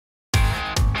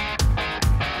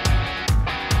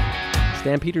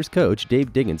Stampeders coach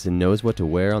Dave Dickenson knows what to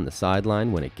wear on the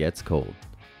sideline when it gets cold.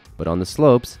 But on the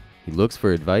slopes, he looks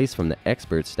for advice from the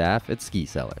expert staff at Ski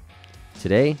Cellar.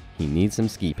 Today, he needs some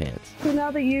ski pants. So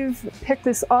now that you've picked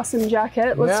this awesome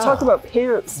jacket, let's talk about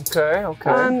pants. Okay.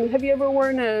 Have you ever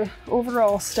worn an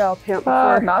overall style pant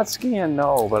before? Not skiing,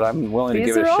 no, but I'm willing to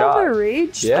give it a shot. These are all the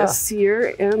rage this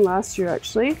year and last year,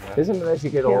 actually. Isn't it as you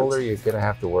get older, you're going to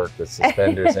have to work the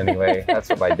suspenders anyway? That's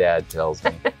what my dad tells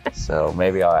me. So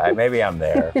maybe I'm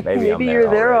there. Maybe you're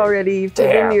there already. You've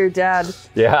taken your dad.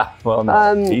 Yeah, well,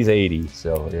 no, he's 80,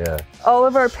 so yeah. All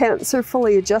of our pants are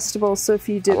fully adjustable, so if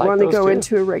you did want to go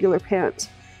into a regular pant,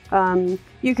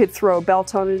 you could throw a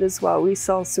belt on it as well. We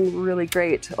sell some really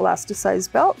great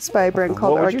elasticized belts by a brand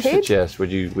called Arcade. What would you suggest?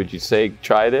 Would you say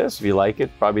try this? If you like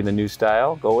it, probably the new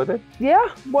style, go with it? Yeah,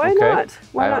 why not?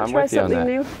 Why not try something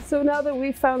new? So now that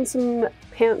we've found some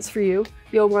pants for you,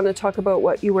 you'll want to talk about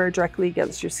what you wear directly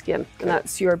against your skin, and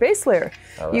that's your base layer.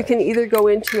 You can either go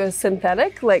into a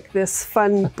synthetic, like this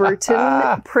fun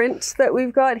Burton print that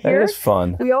we've got here. That is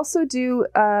fun. We also do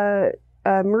a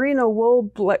merino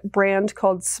wool brand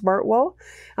called Smart Wool.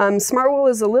 Smart Wool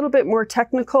is a little bit more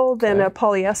technical than a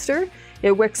polyester.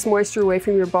 It wicks moisture away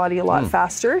from your body a lot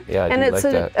faster. Yeah, and it's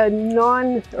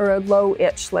a low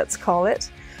itch, let's call it.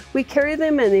 We carry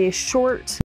them in a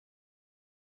short